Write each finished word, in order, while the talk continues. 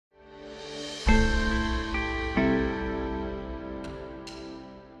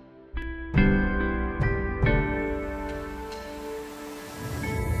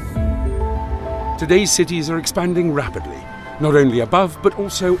Today's cities are expanding rapidly, not only above but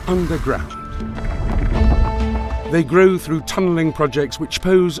also underground. They grow through tunneling projects which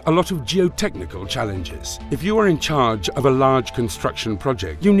pose a lot of geotechnical challenges. If you are in charge of a large construction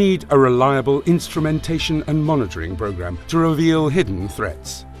project, you need a reliable instrumentation and monitoring program to reveal hidden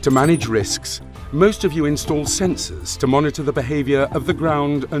threats. To manage risks, most of you install sensors to monitor the behavior of the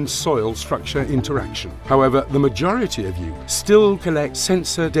ground and soil structure interaction. However, the majority of you still collect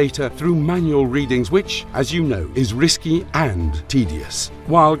sensor data through manual readings, which, as you know, is risky and tedious.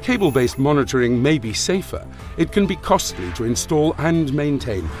 While cable-based monitoring may be safer, it can be costly to install and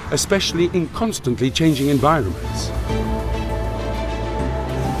maintain, especially in constantly changing environments.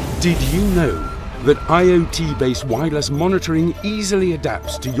 Did you know that IoT-based wireless monitoring easily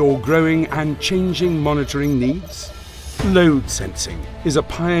adapts to your growing and changing monitoring needs? Loadsensing is a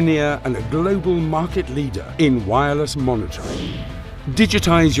pioneer and a global market leader in wireless monitoring.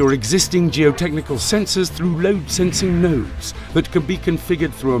 Digitize your existing geotechnical sensors through load-sensing nodes that can be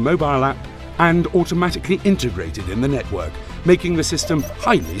configured through a mobile app and automatically integrated in the network, making the system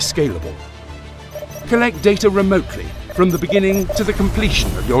highly scalable. Collect data remotely from the beginning to the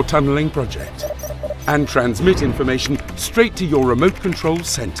completion of your tunneling project, and transmit information straight to your remote control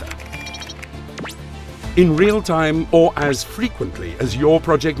center. In real time or as frequently as your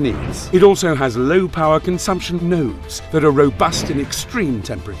project needs. It also has low power consumption nodes that are robust in extreme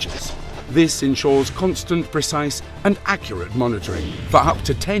temperatures. This ensures constant, precise and accurate monitoring for up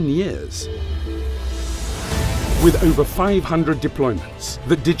to 10 years. With over 500 deployments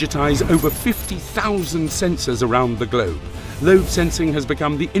that digitize over 50,000 sensors around the globe, load sensing has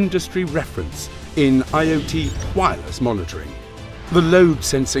become the industry reference in IoT wireless monitoring. The load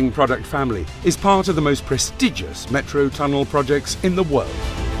sensing product family is part of the most prestigious metro tunnel projects in the world.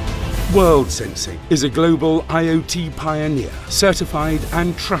 World Sensing is a global IoT pioneer, certified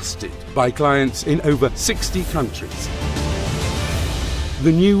and trusted by clients in over 60 countries.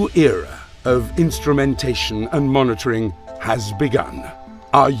 The new era of instrumentation and monitoring has begun.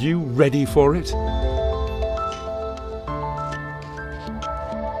 Are you ready for it?